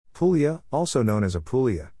Puglia, also known as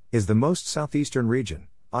Apulia, is the most southeastern region,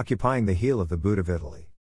 occupying the heel of the boot of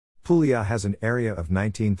Italy. Puglia has an area of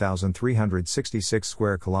 19,366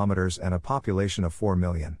 square kilometers and a population of 4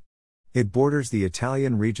 million. It borders the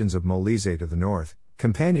Italian regions of Molise to the north,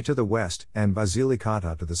 Campania to the west, and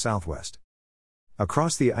Basilicata to the southwest.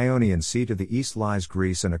 Across the Ionian Sea to the east lies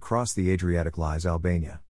Greece, and across the Adriatic lies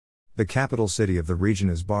Albania. The capital city of the region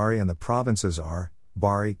is Bari, and the provinces are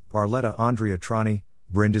Bari, Barletta Andria Trani,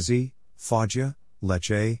 Brindisi, Foggia,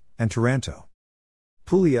 Lecce, and Taranto.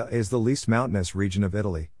 Puglia is the least mountainous region of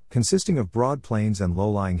Italy, consisting of broad plains and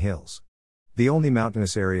low-lying hills. The only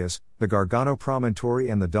mountainous areas, the Gargano Promontory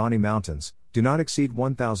and the Dani Mountains, do not exceed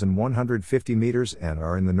 1,150 meters and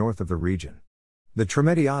are in the north of the region. The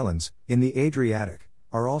Tremiti Islands, in the Adriatic,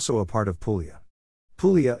 are also a part of Puglia.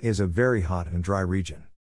 Puglia is a very hot and dry region.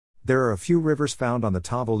 There are a few rivers found on the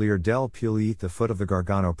Tavoliere del Puglia, the foot of the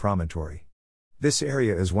Gargano Promontory. This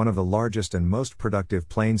area is one of the largest and most productive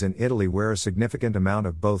plains in Italy, where a significant amount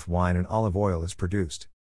of both wine and olive oil is produced.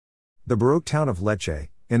 The Baroque town of Lecce,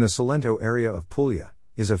 in the Salento area of Puglia,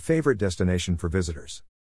 is a favorite destination for visitors.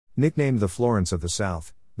 Nicknamed the Florence of the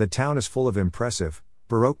South, the town is full of impressive,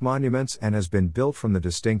 Baroque monuments and has been built from the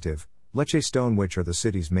distinctive, Lecce stone, which are the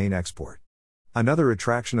city's main export. Another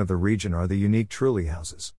attraction of the region are the unique Trulli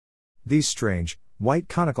houses. These strange, white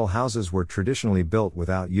conical houses were traditionally built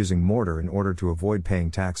without using mortar in order to avoid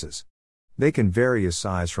paying taxes. They can vary in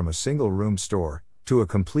size from a single-room store to a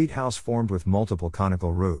complete house formed with multiple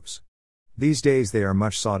conical roofs. These days they are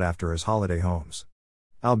much sought after as holiday homes.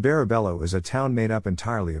 Alberobello is a town made up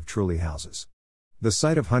entirely of Trulli houses. The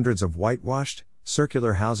sight of hundreds of whitewashed,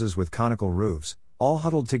 circular houses with conical roofs, all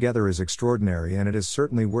huddled together, is extraordinary, and it is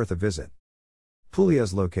certainly worth a visit.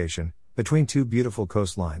 Puglia's location, between two beautiful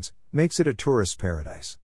coastlines, makes it a tourist's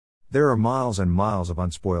paradise. There are miles and miles of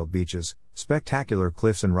unspoiled beaches, spectacular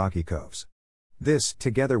cliffs and rocky coves. This,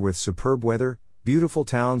 together with superb weather, beautiful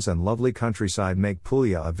towns and lovely countryside, make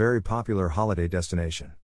Puglia a very popular holiday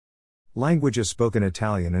destination. Languages spoken: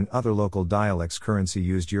 Italian and other local dialects. Currency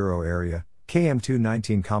used: Euro area, km2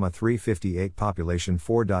 19,358, population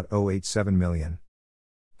 4.087 million.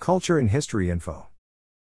 Culture and history info.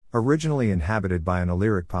 Originally inhabited by an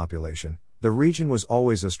Illyric population, the region was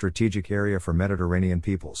always a strategic area for Mediterranean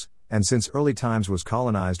peoples, and since early times was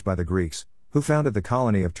colonized by the Greeks, who founded the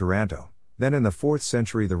colony of Taranto. Then in the 4th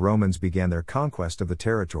century the Romans began their conquest of the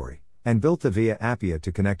territory, and built the Via Appia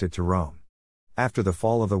to connect it to Rome. After the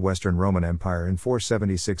fall of the Western Roman Empire in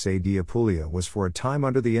 476 AD, Apulia was for a time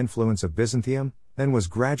under the influence of Byzantium, then was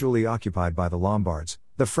gradually occupied by the Lombards,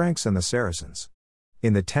 the Franks and the Saracens.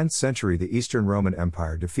 In the 10th century the Eastern Roman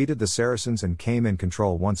Empire defeated the Saracens and came in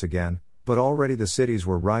control once again, but already the cities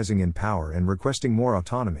were rising in power and requesting more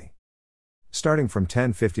autonomy. Starting from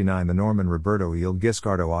 1059 the Norman Roberto il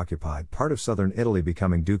Guiscardo occupied part of southern Italy,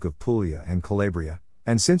 becoming Duke of Puglia and Calabria,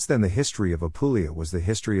 and since then the history of Apulia was the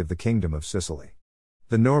history of the Kingdom of Sicily.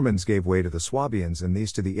 The Normans gave way to the Swabians and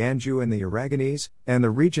these to the Anjou and the Aragonese, and the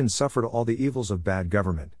region suffered all the evils of bad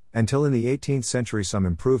government, until in the 18th century some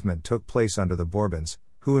improvement took place under the Bourbons,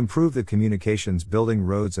 who improved the communications, building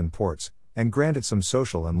roads and ports, and granted some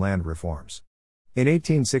social and land reforms. In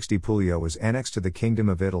 1860 Puglia was annexed to the Kingdom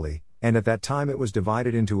of Italy, and at that time it was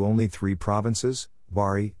divided into only 3 provinces,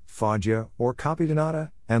 Bari, Foggia or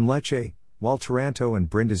Capitanata, and Lecce, while Taranto and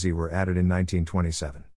Brindisi were added in 1927.